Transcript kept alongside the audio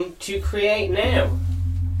To Create Now.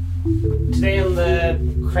 Today on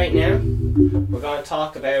the Create Now, we're going to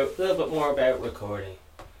talk about a little bit more about recording.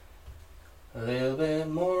 A little bit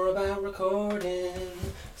more about recording.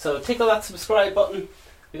 So tickle that subscribe button.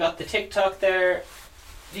 We got the TikTok there,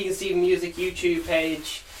 Vegan Steven Music YouTube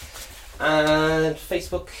page, and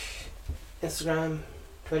Facebook, Instagram,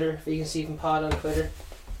 Twitter, Vegan Steven Pod on Twitter.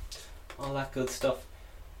 All that good stuff.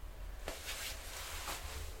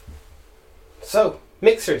 So,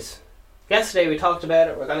 mixers. Yesterday we talked about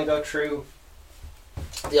it. We're going to go through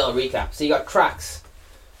the old recap. So you got tracks.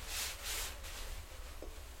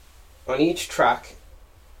 On each track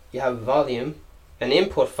you have a volume, an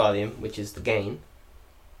input volume, which is the gain.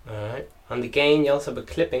 Alright. On the gain you also have a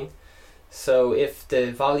clipping. So if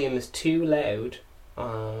the volume is too loud,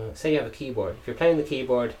 say you have a keyboard. If you're playing the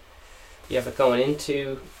keyboard, you have it going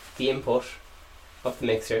into the input of the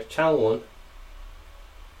mixer, channel 1.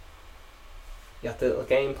 You got the little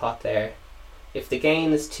gain pot there. If the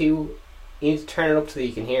gain is too, you need to turn it up so that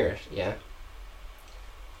you can hear it, yeah.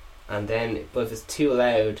 And then, but if it's too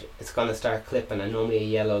loud, it's going to start clipping, and normally a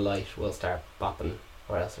yellow light will start bopping,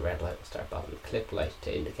 or else a red light will start bopping, clip light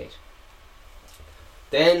to indicate.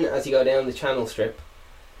 Then, as you go down the channel strip,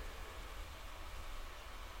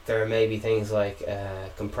 there may be things like a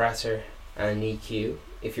compressor and an EQ.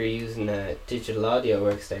 If you're using a digital audio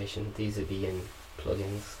workstation, these would be in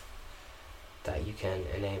plugins that you can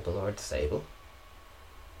enable or disable.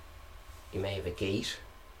 You may have a gate.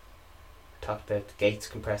 We talked about the gates,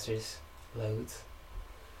 compressors, loads.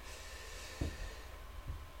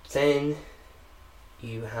 Then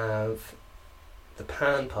you have the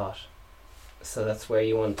pan pot. So that's where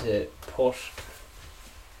you want to put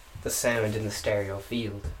the sound in the stereo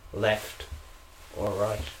field, left or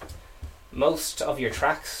right. Most of your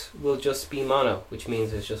tracks will just be mono, which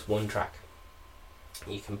means there's just one track.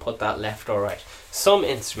 You can put that left or right. Some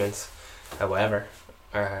instruments, however,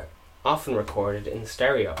 are often recorded in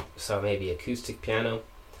stereo. So maybe acoustic piano,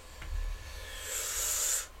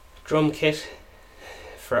 drum kit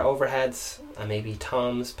for overheads, and maybe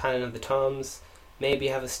toms, panning of the toms. Maybe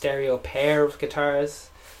you have a stereo pair of guitars.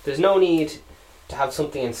 There's no need to have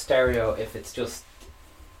something in stereo if it's just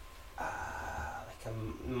like a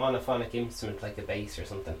monophonic instrument like a bass or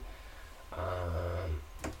something.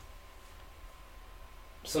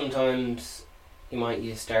 Sometimes you might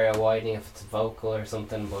use stereo widening if it's a vocal or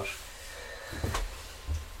something, but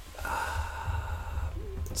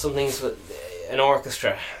some things with an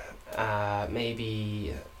orchestra,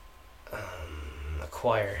 maybe a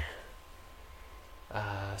choir.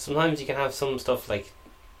 Sometimes you can have some stuff like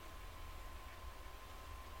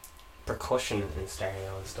percussion in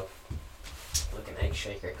stereo and stuff, like an egg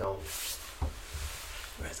shaker going.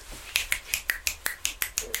 Where is it?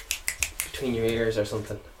 Between your ears or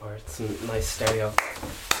something, or some nice stereo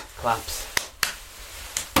claps.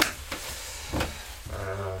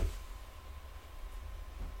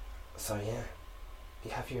 So yeah,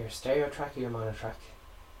 you have your stereo track or your mono track.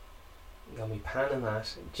 You're going to be panning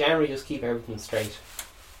that. Generally just keep everything straight.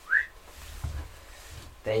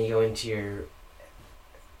 Then you go into your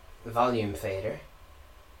volume fader,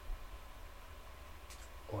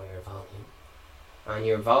 or your volume, and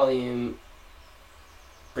your volume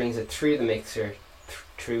brings it through the mixer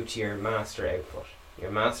through to your master output.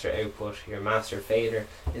 Your master output, your master fader,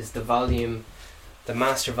 is the volume, the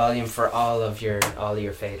master volume for all your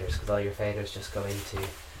faders, because all your faders just go into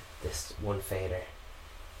this one fader.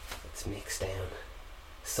 It's mixed down,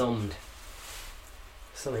 summing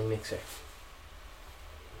mixer.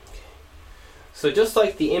 Okay. So just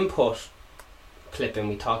like the input clipping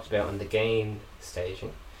we talked about on the gain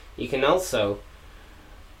staging, you can also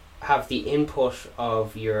have the input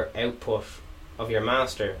of your output of your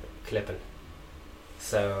master clipping.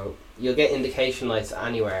 So you'll get indication lights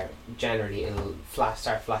anywhere. Generally it'll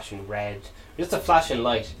start flashing red, just a flashing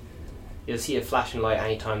light. You'll see a flashing light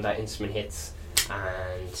anytime that instrument hits,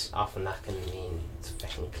 and often that can mean it's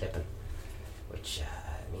fucking clipping, which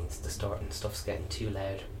means distorting, stuff's getting too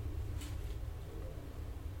loud.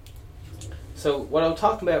 So what I'm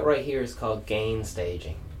talking about right here is called gain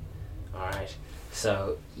staging. Alright,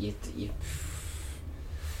 so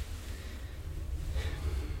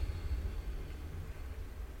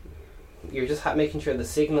you're just making sure the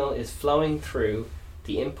signal is flowing through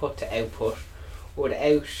the input to output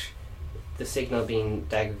without the signal being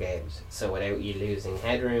degraded, so without you losing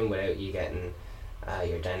headroom, without you getting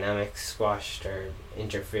your dynamics squashed or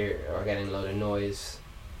interfere or getting a load of noise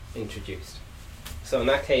introduced. So in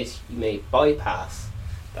that case you may bypass,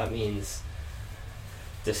 that means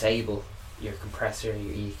disable your compressor,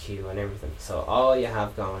 your EQ and everything. So all you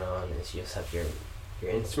have going on is you just have your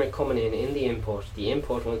Your instrument coming in the input. The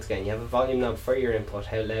input, once again, you have a volume knob for your input.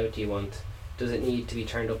 How loud do you want? Does it need to be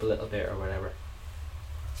turned up a little bit or whatever?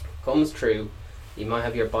 Comes through. You might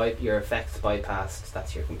have your effects bypassed.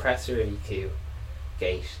 That's your compressor, EQ,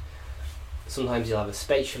 gate. Sometimes you'll have a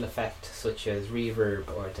spatial effect such as reverb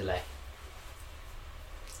or delay.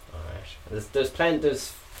 Alright. There's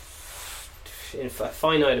a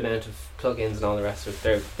finite amount of plugins and all the rest of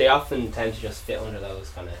it. They often tend to just fit under those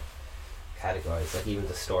kind of categories, like even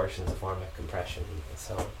distortion's a form of compression and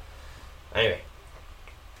so on. Anyway.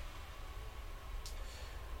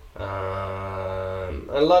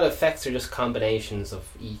 A lot of effects are just combinations of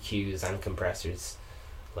EQs and compressors.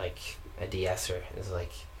 Like a de-esser is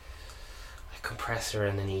like a compressor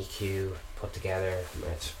and an EQ put together.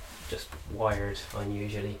 It's just wired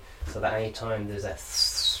unusually, so that any time there's a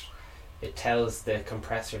it tells the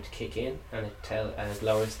compressor to kick in, and it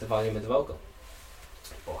lowers the volume of the vocal.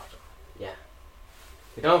 But yeah,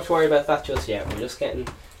 we don't have to worry about that just yet. We're just getting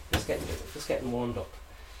warmed up.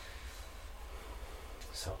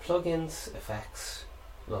 So plugins, effects,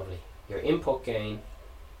 lovely. Your input gain.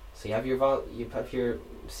 So you have your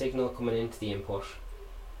signal coming into the input.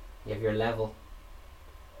 You have your level,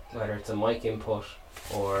 whether it's a mic input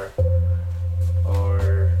or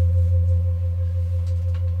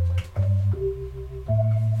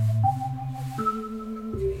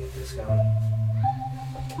okay, get this going.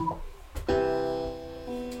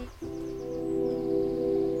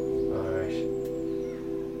 Alright.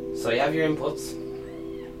 So you have your inputs.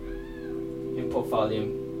 Input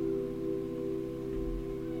volume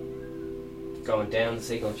going down the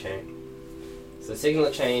signal chain. So the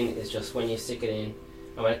signal chain is just when you stick it in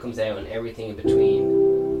and when it comes out and everything in between.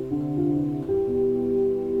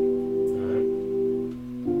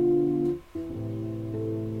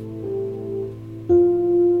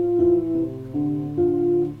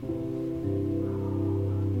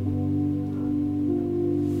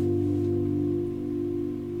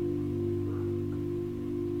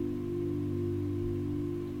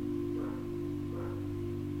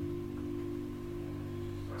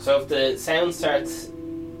 So if the sound starts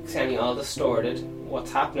sounding all distorted,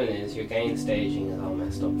 what's happening is your gain staging is all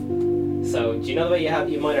messed up. So do you know the way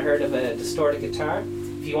you might have heard of a distorted guitar?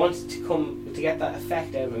 If you wanted to get that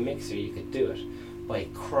effect out of a mixer, you could do it by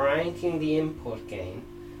cranking the input gain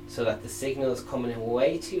so that the signal is coming in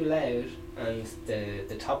way too loud and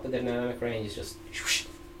the top of the dynamic range is just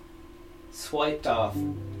swiped off.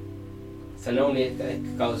 So normally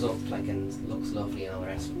it goes up like and looks lovely and all the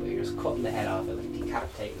rest of it, but you're just cutting the head off it, like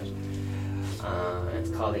decapitating it. It's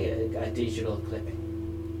called a digital clipping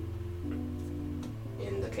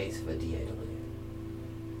in the case of a DAW.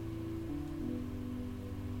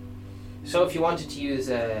 So if you wanted to use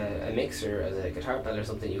a mixer as a guitar pedal or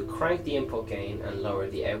something, you crank the input gain and lower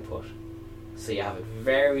the output. So you have it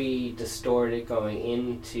very distorted going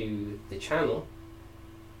into the channel,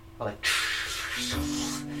 like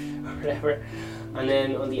or whatever, and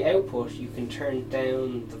then on the output you can turn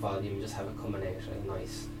down the volume, just have it coming out at a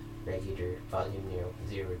nice regular volume,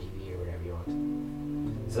 0 dB or whatever you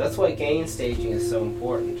want. So that's why gain staging is so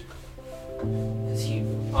important, because you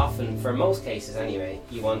often, for most cases anyway,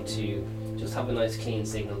 you want to just have a nice clean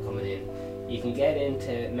signal coming in. You can get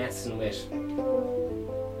into messing with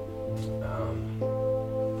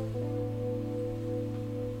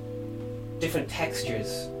different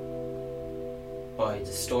textures by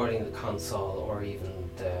distorting the console or even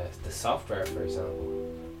the software, for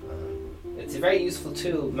example. It's a very useful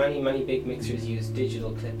tool. Many big mixers use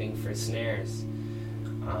digital clipping for snares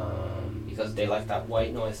because they like that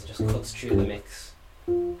white noise that just cuts through the mix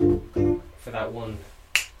for that one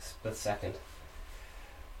split second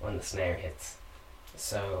when the snare hits.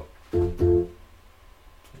 So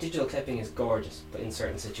digital clipping is gorgeous, but in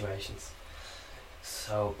certain situations.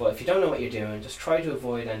 So, but if you don't know what you're doing, just try to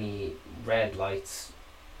avoid any red lights.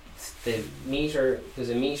 The meter,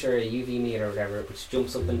 there's a meter, a UV meter or whatever, which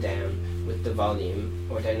jumps up and down with the volume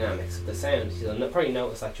or dynamics of the sound. You'll probably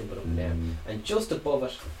notice that jumping up and down. And just above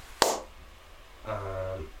it,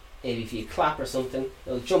 maybe if you clap or something,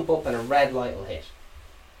 it'll jump up and a red light will hit.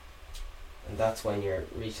 And that's when you're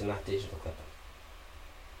reaching that digital clipping.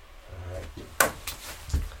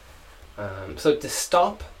 So to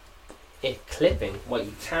stop it clipping, what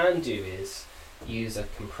you can do is use a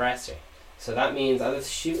compressor. So that means as it's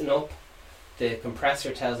shooting up, the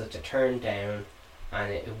compressor tells it to turn down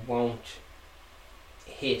and it won't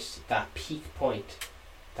hit that peak point,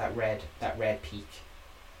 that red peak.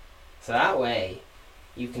 So that way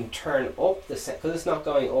you can turn up the set, because it's not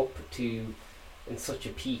going up to in such a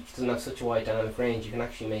peak, it doesn't have such a wide dynamic range, you can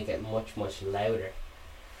actually make it much louder,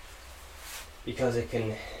 because it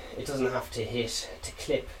can it doesn't have to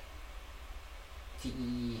clip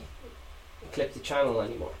the channel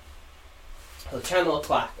anymore. So channel,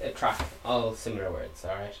 track, all similar words,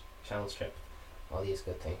 alright? Channel strip, all these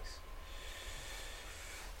good things.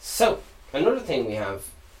 So, another thing we have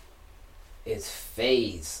is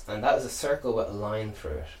phase, and that is a circle with a line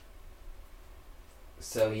through it.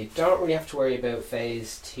 So you don't really have to worry about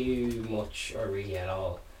phase too much, or really at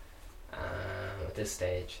all, at this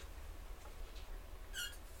stage.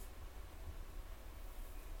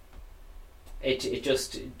 It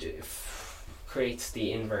just creates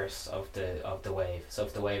the inverse of the wave. So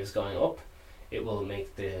if the wave is going up, it will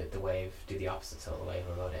make the wave do the opposite, so the wave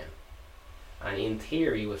will go down. And in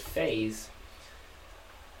theory, with phase,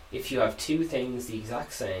 if you have two things the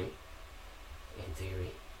exact same, in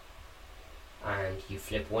theory, and you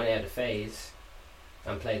flip one out of phase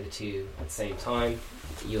and play the two at the same time,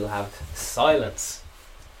 you'll have silence.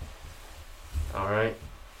 Alright?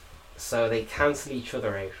 So they cancel each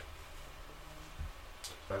other out.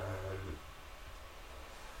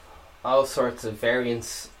 All sorts of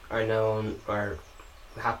variants are known or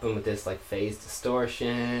happen with this, like phase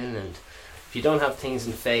distortion, and if you don't have things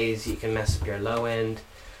in phase, you can mess up your low end.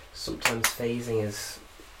 Sometimes phasing is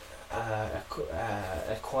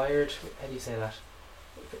acquired. How do you say that?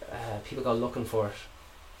 People go looking for it.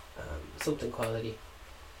 Something quality.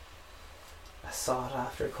 A sought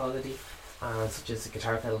after quality. Such as the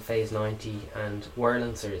guitar pedal phase 90 and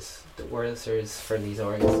Wurlitzers. The Wurlitzers for these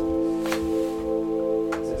organs.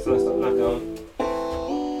 So it's not going.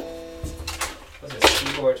 What's this?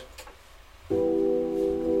 Keyboard.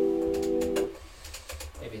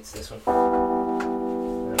 Maybe it's this one.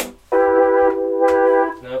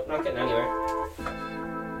 No, not getting anywhere.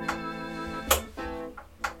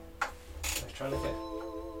 Electronica.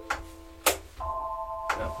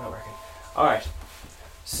 No, not working. Alright.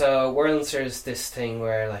 So Wurlitzer is this thing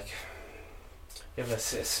where, like, you have a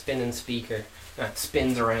spinning speaker that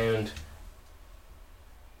spins around,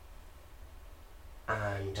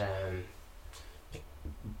 and it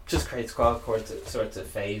just creates quad chords, sorts of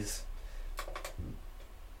phasing.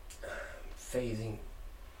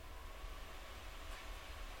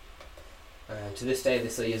 To this day, they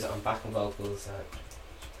still use it on backing vocals. Okay.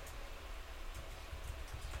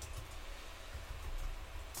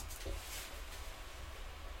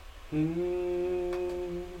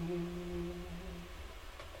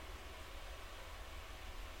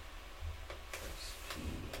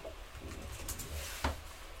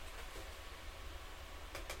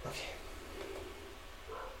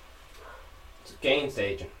 So gain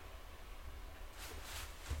staging.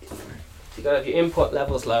 So you gotta have your input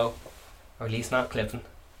levels low, or at least not clipping,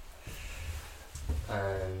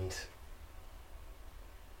 and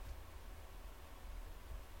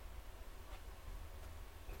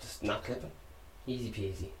just not clipping. Easy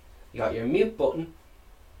peasy. You got your mute button.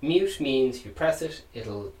 Mute means if you press it,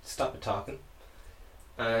 it'll stop it talking.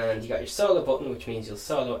 And you got your solo button, which means you'll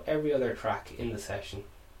solo every other track in the session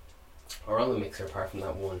or on the mixer apart from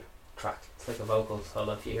that one track. It's like a vocal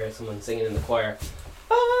solo. If you hear someone singing in the choir,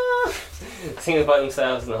 singing by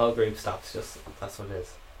themselves and the whole group stops, just that's what it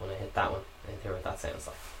is. When I hit that one, I hear what that sounds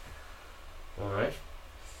like. Alright.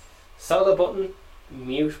 Solo button,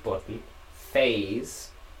 mute button, phase,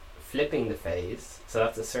 flipping the phase, so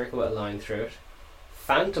that's a circle with a line through it.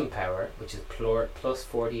 Phantom power, which is plus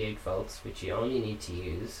 48 volts, which you only need to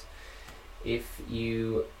use if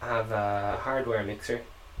you have a hardware mixer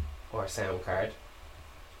or sound card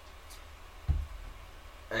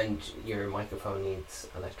and your microphone needs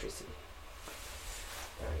electricity.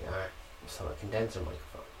 There you are. So a condenser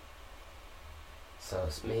microphone. So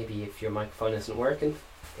maybe if your microphone isn't working,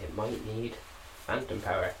 it might need phantom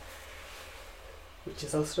power, which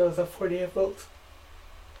is also at 48 volts.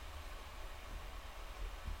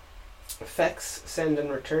 Effects, send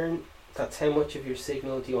and return. That's how much of your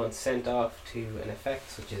signal do you want sent off to an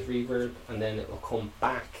effect, such as reverb, and then it will come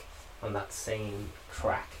back on that same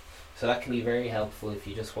track. So that can be very helpful if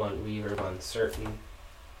you just want reverb on certain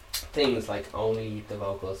things, like only the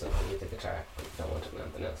vocals and only the guitar, but you don't want it on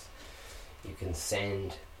anything else. You can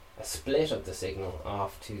send a split of the signal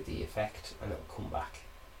off to the effect and it will come back.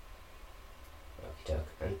 Okey-doke.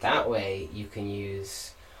 And that way you can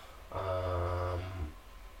use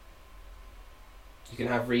you can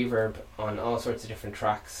have reverb on all sorts of different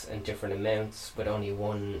tracks and different amounts with only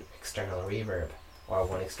one external reverb or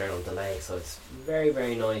one external delay. So it's very,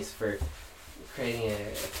 very nice for creating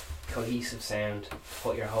a cohesive sound to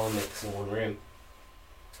put your whole mix in one room,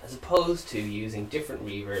 as opposed to using different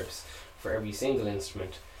reverbs for every single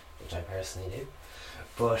instrument, which I personally do.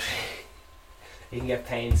 But you can get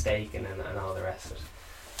painstaking and all the rest of it.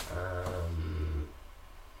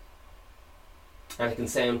 and it can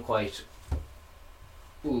sound quite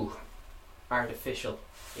artificial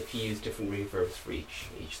if you use different reverbs for each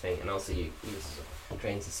thing, and also you use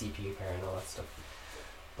drains the CPU power and all that stuff.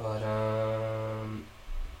 But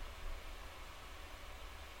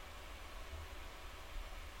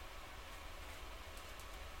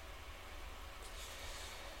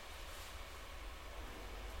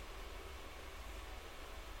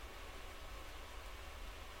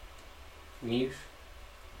mute,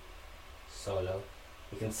 solo.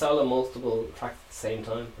 You can solo multiple tracks at the same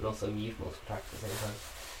time and also mute multiple tracks at the same time.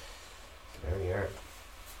 So there we are.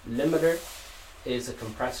 Limiter is a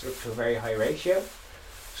compressor up to a very high ratio.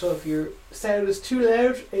 So if your sound is too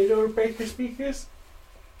loud and you don't break your speakers,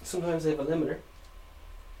 sometimes they have a limiter.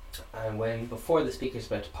 And when before the speaker's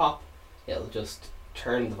about to pop, it'll just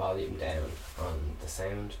turn the volume down on the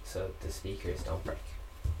sound so the speakers don't break.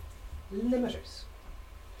 Limiters.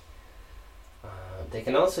 They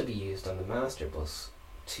can also be used on the master bus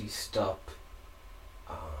to stop,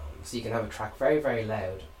 so you can have a track very, very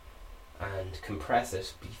loud and compress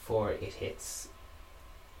it before it hits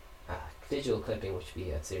digital clipping, which would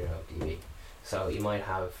be at 0 dB. So you might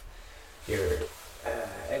have your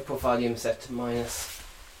output volume set to minus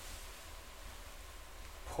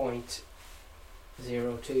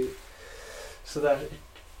 0.02 so that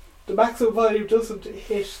the maximum volume doesn't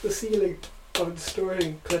hit the ceiling of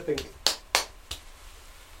distorting clipping.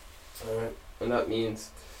 Alright, and that means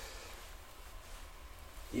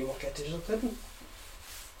you won't get digital clipping.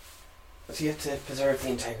 So you have to preserve the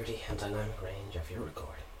integrity and dynamic range of your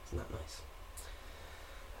recording. Isn't that nice?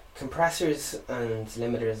 Compressors and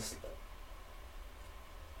limiters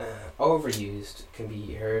overused can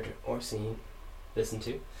be heard or seen, listened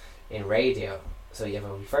to in radio. So you have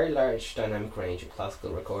a very large dynamic range of classical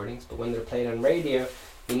recordings, but when they're played on radio,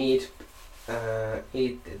 you need the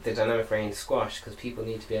dynamic range squashed because people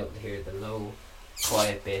need to be able to hear the low,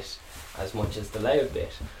 quiet bit as much as the loud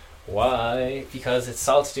bit. Why? Because it's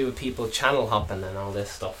all to do with people channel hopping and all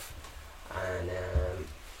this stuff, and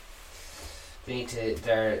they need to.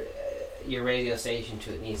 Your radio station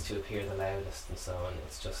needs to appear the loudest and so on.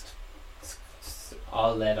 It's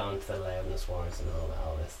all led on to the loudness wars and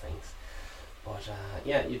all these things. But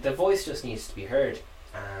the voice just needs to be heard.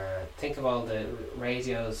 Think of all the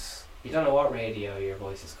radios. You don't know what radio your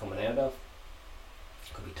voice is coming out of.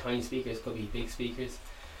 Could be tiny speakers, could be big speakers.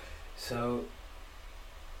 So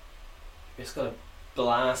you're just gonna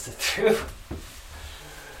blast it through.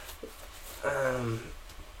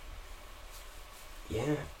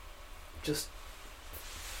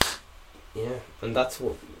 And that's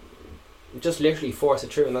what, just literally force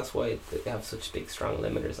it through, and that's why they have such big strong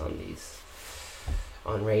limiters on these,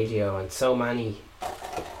 on radio, and so many.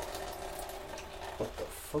 What the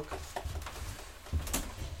fuck?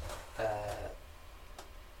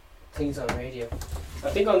 Things on radio. I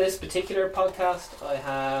think on this particular podcast I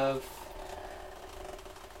have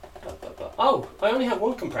I only have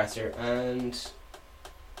one compressor, and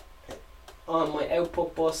on my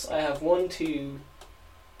output bus I have two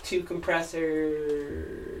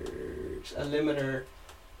compressors, a limiter,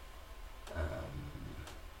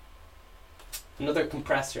 another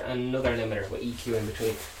compressor and another limiter with EQ in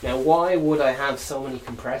between. Now why would I have so many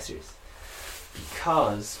compressors?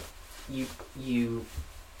 Because you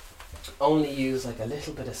only use like a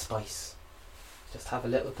little bit of spice. Just have a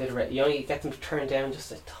little bit of it. You only get them to turn down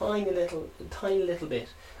just a tiny little bit,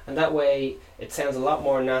 and that way it sounds a lot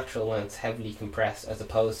more natural when it's heavily compressed, as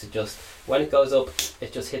opposed to just when it goes up,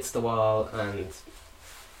 it just hits the wall and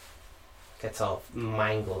gets all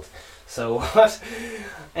mangled. So what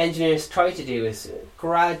engineers try to do is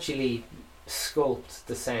gradually sculpt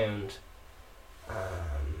the sound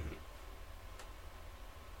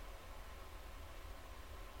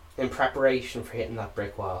in preparation for hitting that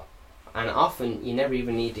brick wall. And often you never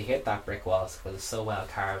even need to hit that brick wall because it's so well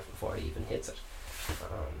carved before it even hits it.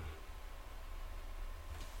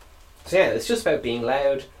 So yeah, it's just about being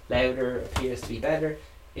loud. Louder appears to be better.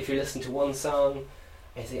 If you listen to one song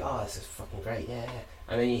and you say, oh, this is fucking great, yeah.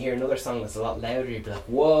 And then you hear another song that's a lot louder, you'd be like,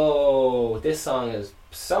 whoa, this song is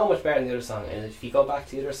so much better than the other song. And if you go back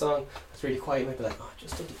to the other song that's really quiet, you might be like, oh, it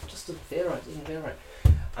just doesn't feel right,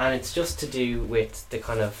 And it's just to do with the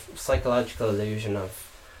kind of psychological illusion of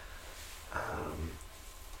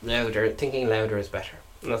thinking louder is better.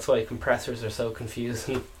 And that's why compressors are so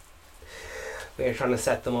confusing. We're trying to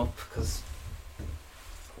set them up because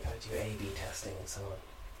we gotta do A/B testing and so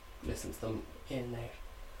on. Listen to them in and out.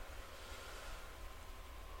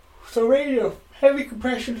 So radio, heavy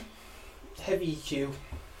compression, heavy EQ,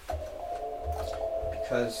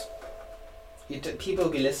 because people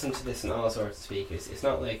will be listening to this in all sorts of speakers. It's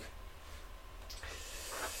not like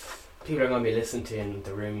people are going to be listening to in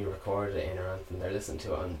the room you recorded it in or anything. They're listening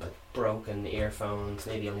to it on like broken earphones.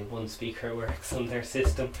 Maybe only one speaker works on their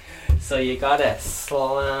system. So you gotta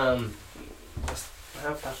slam. Just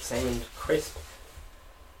have that sound crisp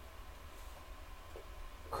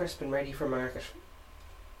and ready for market.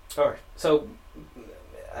 Alright, so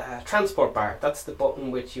transport bar, that's the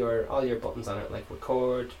button with all your buttons on it, like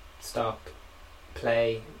record, stop,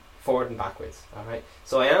 play, forward and backwards. Alright,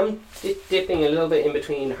 so I am dipping a little bit in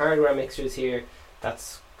between hardware mixers here,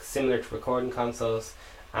 that's similar to recording consoles,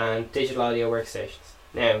 and digital audio workstations.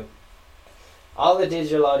 Now, all the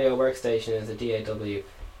digital audio workstation as a DAW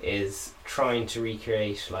is trying to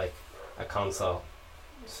recreate like a console,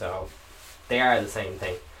 so they are the same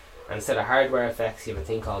thing. And instead of hardware effects, you have a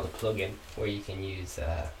thing called a plugin where you can use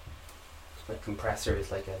a compressor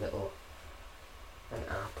is like an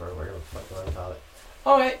app or whatever you want to call it.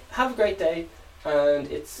 Alright, have a great day. And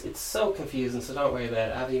it's so confusing, so don't worry about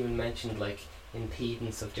it. I haven't even mentioned like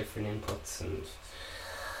impedance of different inputs and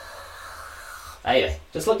anyway,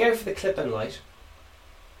 just look out for the clip-in light.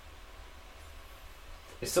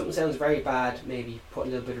 If something sounds very bad, maybe put a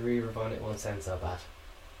little bit of reverb on it, it won't sound so bad.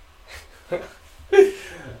 That's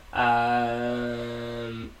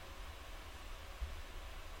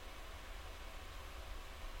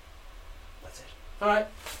it. Alright.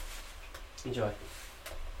 Enjoy.